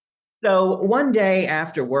So one day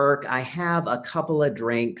after work, I have a couple of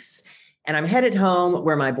drinks and I'm headed home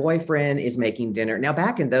where my boyfriend is making dinner. Now,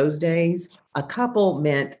 back in those days, a couple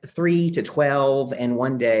meant 3 to 12, and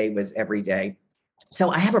one day was every day. So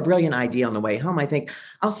I have a brilliant idea on the way home. I think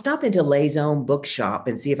I'll stop into Lazome Bookshop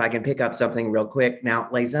and see if I can pick up something real quick. Now,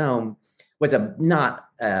 Lazome was a not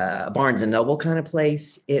Barnes and Noble kind of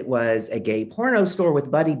place. It was a gay porno store with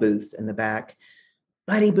buddy booths in the back.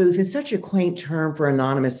 Buddy booth is such a quaint term for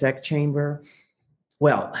anonymous sex chamber.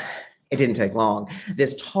 Well, it didn't take long.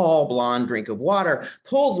 This tall blonde drink of water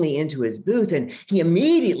pulls me into his booth and he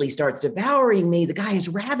immediately starts devouring me. The guy is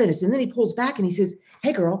ravenous. And then he pulls back and he says,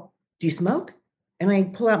 "Hey, girl, do you smoke?" And I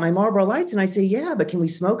pull out my Marlboro Lights and I say, "Yeah, but can we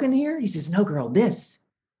smoke in here?" He says, "No, girl, this."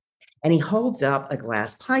 And he holds up a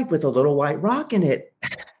glass pipe with a little white rock in it.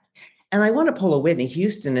 And I want to pull a Whitney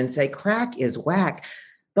Houston and say, crack is whack.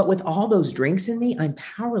 But with all those drinks in me, I'm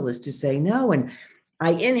powerless to say no. And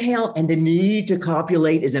I inhale, and the need to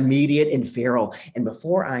copulate is immediate and feral. And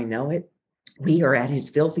before I know it, we are at his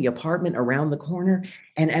filthy apartment around the corner.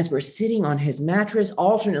 And as we're sitting on his mattress,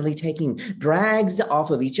 alternately taking drags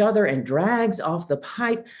off of each other and drags off the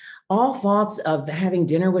pipe, all thoughts of having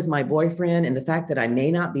dinner with my boyfriend and the fact that I may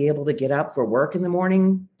not be able to get up for work in the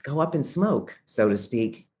morning go up in smoke, so to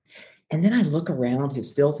speak. And then I look around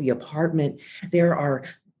his filthy apartment. There are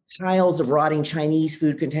piles of rotting Chinese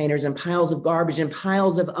food containers and piles of garbage and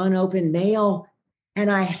piles of unopened mail.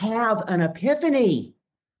 And I have an epiphany.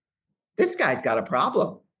 This guy's got a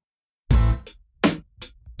problem.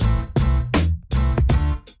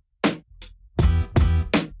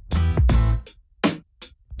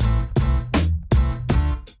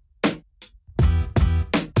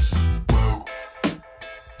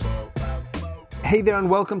 Hey there, and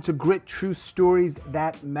welcome to Grit, True Stories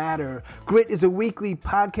That Matter. Grit is a weekly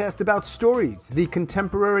podcast about stories, the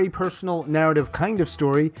contemporary, personal, narrative kind of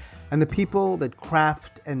story, and the people that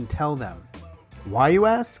craft and tell them. Why, you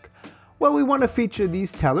ask? Well, we want to feature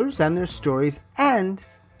these tellers and their stories, and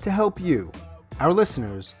to help you, our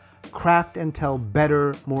listeners, craft and tell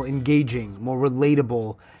better, more engaging, more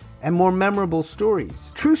relatable, and more memorable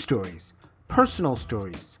stories. True stories, personal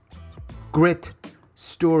stories, Grit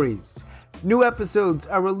Stories. New episodes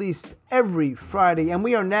are released every Friday, and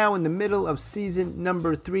we are now in the middle of season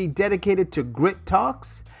number 3, dedicated to Grit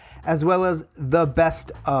Talks, as well as the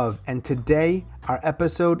best of. And today, our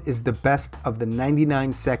episode is the best of the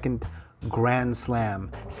 99-second Grand Slam,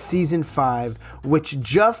 season 5, which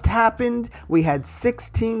just happened. We had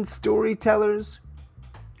 16 storytellers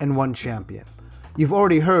and 1 champion. You've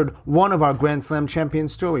already heard one of our Grand Slam champion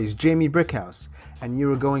stories, Jamie Brickhouse, and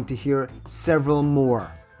you are going to hear several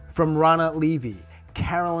more. From Rana Levy,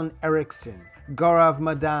 Carolyn Erickson, Gaurav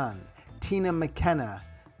Madan, Tina McKenna,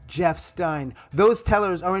 Jeff Stein. Those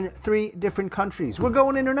tellers are in 3 different countries. We're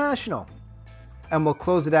going international. And we'll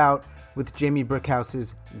close it out with Jamie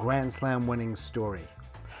Brickhouse's Grand Slam winning story.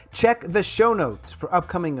 Check the show notes for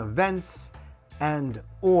upcoming events and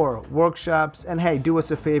or workshops. And hey, do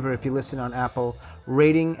us a favor if you listen on Apple,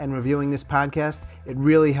 rating and reviewing this podcast. It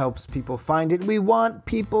really helps people find it. We want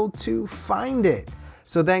people to find it.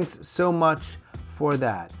 So thanks so much for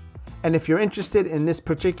that. And if you're interested in this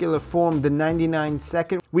particular form, the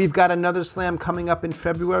 99-second, we've got another slam coming up in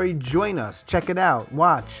February. Join us, check it out,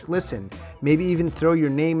 watch, listen, maybe even throw your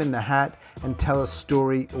name in the hat and tell a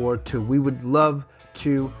story or two. We would love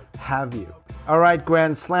to have you. All right,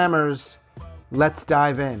 Grand Slammers, let's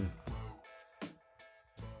dive in.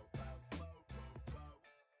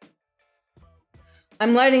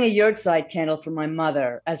 I'm lighting a yurtside candle for my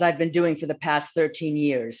mother, as I've been doing for the past 13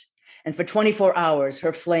 years. And for 24 hours,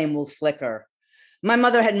 her flame will flicker. My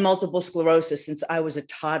mother had multiple sclerosis since I was a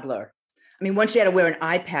toddler. Once she had to wear an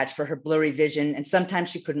eye patch for her blurry vision, and sometimes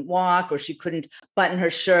she couldn't walk or she couldn't button her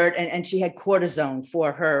shirt, and she had cortisone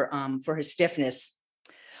for her stiffness.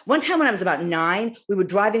 One time when I was about 9, we were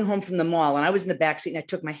driving home from the mall and I was in the backseat and I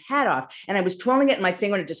took my hat off and I was twirling it in my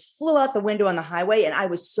finger and it just flew out the window on the highway. And I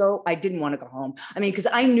didn't want to go home. Because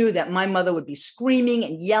I knew that my mother would be screaming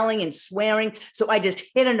and yelling and swearing. So I just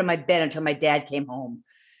hid under my bed until my dad came home.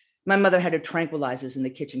 My mother had her tranquilizers in the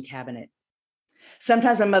kitchen cabinet.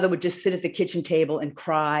 Sometimes my mother would just sit at the kitchen table and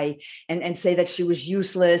cry and say that she was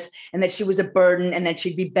useless and that she was a burden and that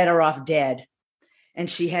she'd be better off dead. And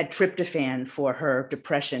she had tryptophan for her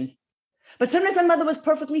depression. But sometimes my mother was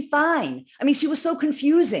perfectly fine. She was so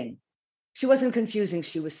confusing. She wasn't confusing,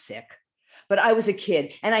 she was sick. But I was a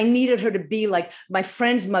kid and I needed her to be like my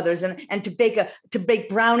friends' mothers and to bake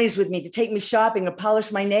brownies with me, to take me shopping or polish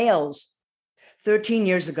my nails. 13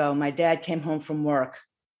 years ago, my dad came home from work.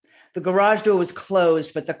 The garage door was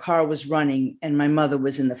closed, but the car was running and my mother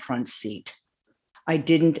was in the front seat. I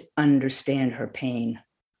didn't understand her pain.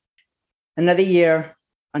 Another year,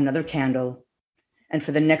 another candle, and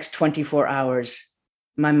for the next 24 hours,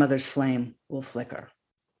 my mother's flame will flicker.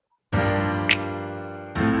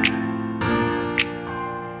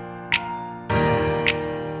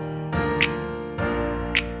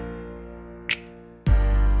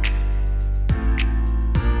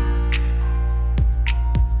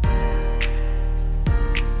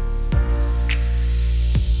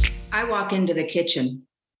 I walk into the kitchen.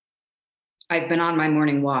 I've been on my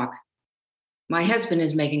morning walk. My husband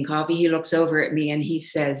is making coffee. He looks over at me and he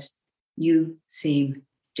says, "You seem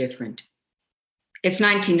different." It's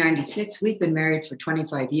 1996. We've been married for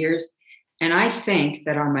 25 years. And I think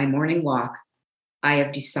that on my morning walk, I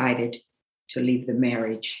have decided to leave the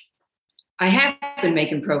marriage. I have been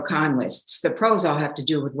making pro-con lists. The pros all have to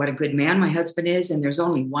do with what a good man my husband is, and there's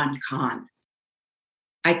only one con.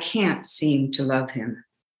 I can't seem to love him.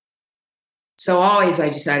 So always I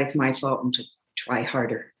decide it's my fault and to try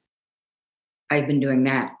harder. I've been doing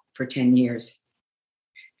that for 10 years.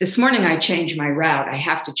 This morning I changed my route. I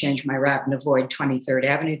have to change my route and avoid 23rd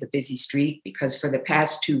Avenue, the busy street, because for the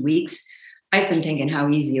past 2 weeks, I've been thinking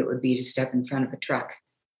how easy it would be to step in front of a truck.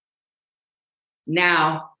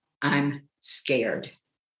 Now I'm scared.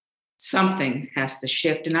 Something has to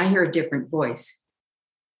shift, and I hear a different voice.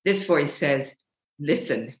 This voice says,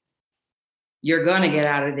 "Listen, you're going to get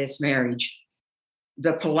out of this marriage.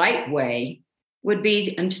 The polite way would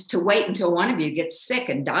be to wait until one of you gets sick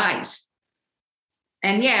and dies.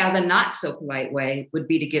 And yeah, the not so polite way would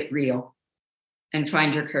be to get real and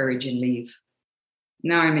find your courage and leave."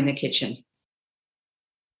 Now I'm in the kitchen.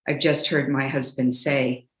 I've just heard my husband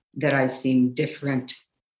say that I seem different.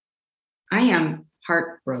 I am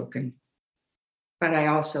heartbroken, but I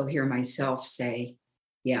also hear myself say,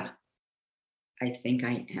 yeah, I think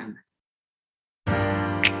I am.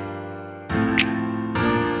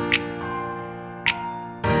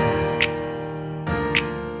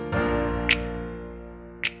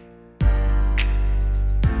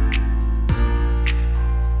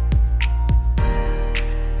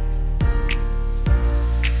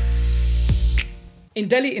 In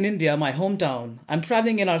Delhi, in India, my hometown, I'm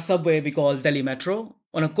traveling in our subway we call Delhi Metro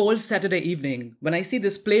on a cold Saturday evening when I see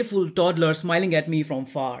this playful toddler smiling at me from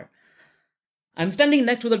far. I'm standing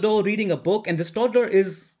next to the door reading a book, and this toddler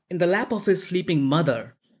is in the lap of his sleeping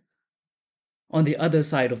mother on the other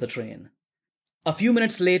side of the train. A few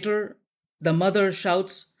minutes later, the mother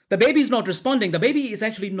shouts, "The baby's not responding. The baby is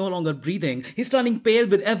actually no longer breathing. He's turning pale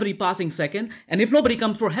with every passing second, and if nobody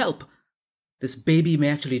comes for help, this baby may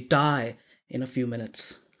actually die in a few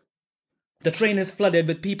minutes." The train is flooded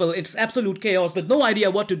with people. It's absolute chaos with no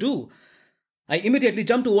idea what to do. I immediately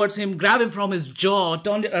jump towards him, grab him from his jaw,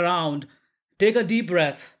 turn it around, take a deep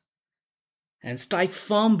breath, and strike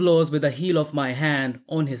firm blows with the heel of my hand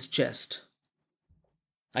on his chest.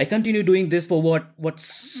 I continue doing this for what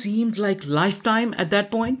seemed like lifetime at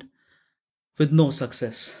that point, with no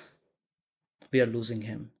success. We are losing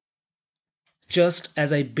him. Just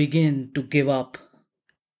as I begin to give up,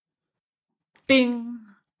 ting!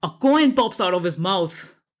 A coin pops out of his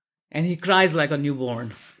mouth, and he cries like a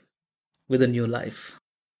newborn with a new life.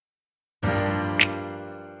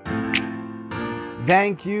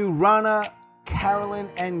 Thank you, Rana, Carolyn,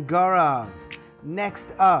 and Gaurav.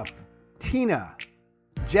 Next up, Tina,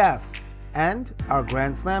 Jeff, and our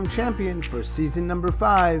Grand Slam champion for season number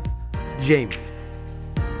 5, Jamie.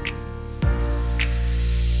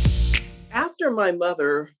 After my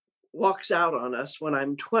mother walks out on us when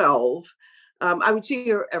I'm 12, I would see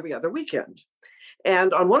her every other weekend.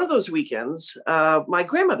 And on one of those weekends, my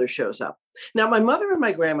grandmother shows up. Now, my mother and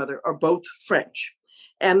my grandmother are both French,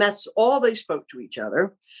 and that's all they spoke to each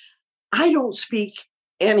other. I don't speak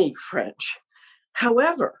any French.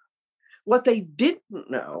 However, what they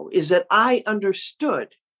didn't know is that I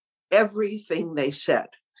understood everything they said.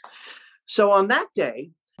 So on that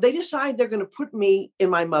day, they decide they're going to put me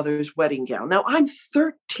in my mother's wedding gown. Now, I'm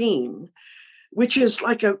 13, which is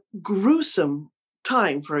like a gruesome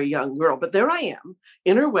time for a young girl. But there I am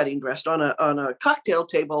in her wedding dress on a cocktail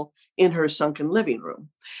table in her sunken living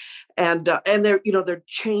room. And they're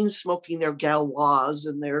chain smoking their Gauloises,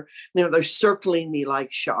 and they're circling me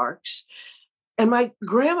like sharks. And my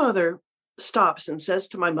grandmother stops and says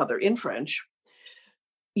to my mother in French,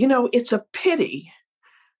 "It's a pity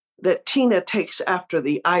that Tina takes after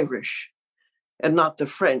the Irish and not the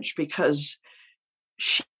French, because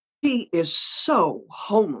she is so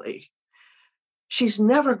homely. She's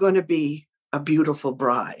never going to be a beautiful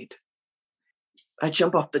bride." I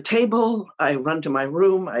jump off the table. I run to my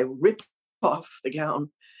room. I rip off the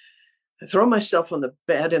gown. I throw myself on the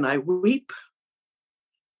bed and I weep.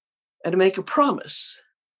 and to make a promise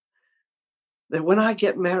that when I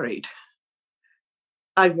get married,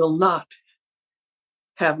 I will not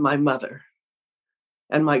have my mother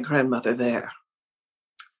and my grandmother there.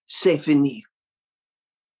 C'est fini.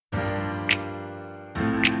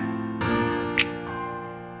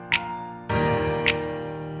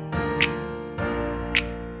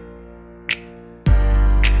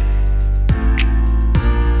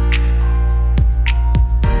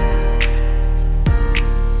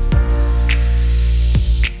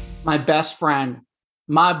 My best friend,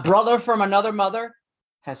 my brother from another mother,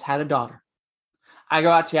 has had a daughter. I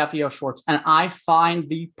go out to FEO Schwartz and I find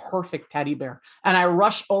the perfect teddy bear. And I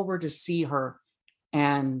rush over to see her,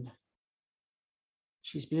 and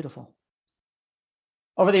she's beautiful.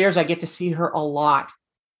 Over the years, I get to see her a lot.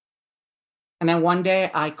 And then one day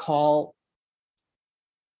I call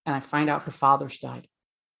and I find out her father's died.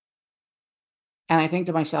 And I think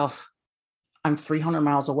to myself, I'm 300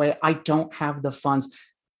 miles away. I don't have the funds.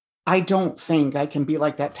 I don't think I can be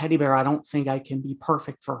like that teddy bear. I don't think I can be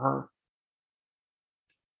perfect for her.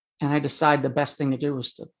 And I decide the best thing to do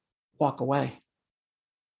is to walk away.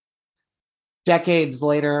 Decades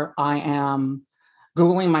later, I am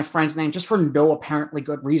Googling my friend's name just for no apparently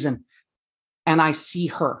good reason. And I see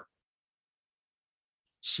her.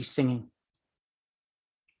 She's singing.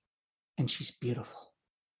 And she's beautiful.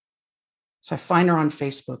 So I find her on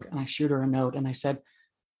Facebook and I shoot her a note and I said,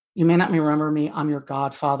 "You may not remember me. I'm your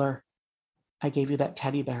godfather. I gave you that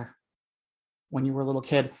teddy bear when you were a little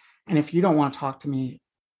kid. And if you don't want to talk to me,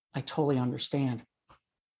 I totally understand." A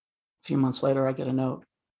few months later, I get a note.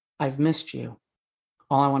 "I've missed you.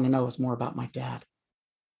 All I want to know is more about my dad."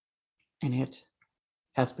 And it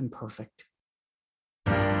has been perfect.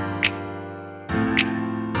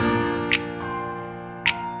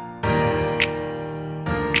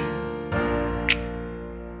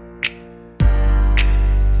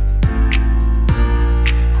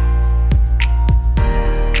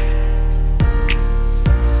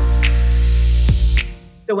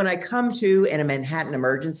 So when I come to in a Manhattan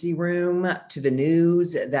emergency room to the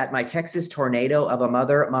news that my Texas tornado of a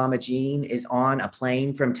mother, Mama Jean, is on a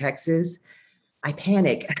plane from Texas, I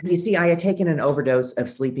panic. You see, I had taken an overdose of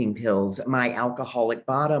sleeping pills, my alcoholic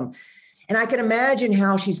bottom, and I can imagine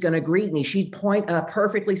how she's going to greet me. She'd point a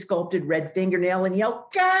perfectly sculpted red fingernail and yell,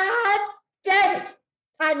 "God damn it!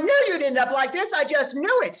 I knew you'd end up like this. I just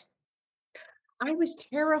knew it." I was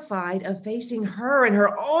terrified of facing her and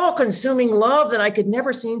her all-consuming love that I could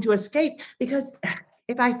never seem to escape, because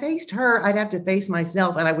if I faced her, I'd have to face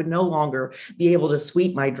myself and I would no longer be able to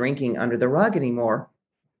sweep my drinking under the rug anymore.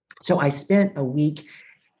 So I spent a week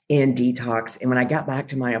in detox, and when I got back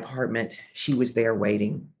to my apartment, she was there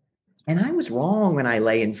waiting. And I was wrong when I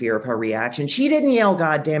lay in fear of her reaction. She didn't yell,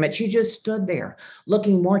 "God damn it." She just stood there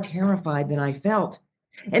looking more terrified than I felt.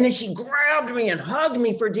 And then she grabbed me and hugged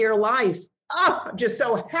me for dear life. "Oh, I'm just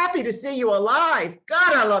so happy to see you alive.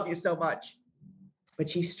 God, I love you so much." But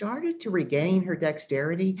she started to regain her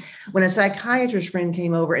dexterity when a psychiatrist friend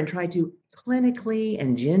came over and tried to clinically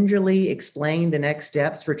and gingerly explain the next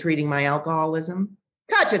steps for treating my alcoholism.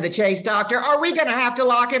 "Cut to the chase, doctor. Are we going to have to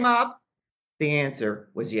lock him up?" The answer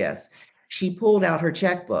was yes. She pulled out her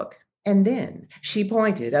checkbook, and then she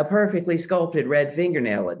pointed a perfectly sculpted red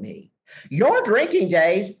fingernail at me. "Your drinking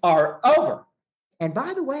days are over. And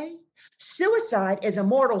by the way, suicide is a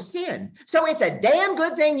mortal sin, so it's a damn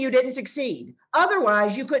good thing you didn't succeed.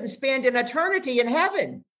 Otherwise, you couldn't spend an eternity in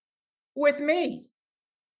heaven with me."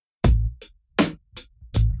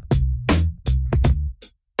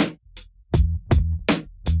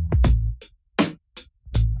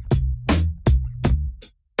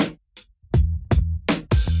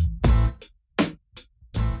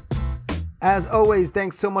 As always,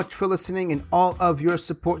 thanks so much for listening and all of your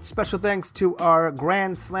support. Special thanks to our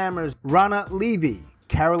Grand Slammers, Rana Levy,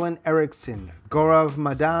 Carolyn Erickson, Gaurav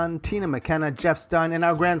Madan, Tina McKenna, Jeff Stein, and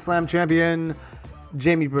our Grand Slam champion,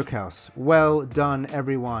 Jamie Brookhouse. Well done,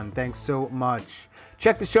 everyone. Thanks so much.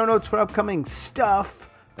 Check the show notes for upcoming stuff,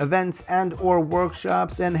 events, and or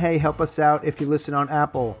workshops. And hey, help us out if you listen on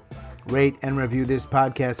Apple. Rate and review this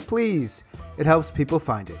podcast, please. It helps people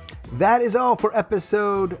find it. That is all for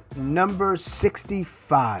episode number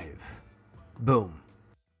 65. Boom.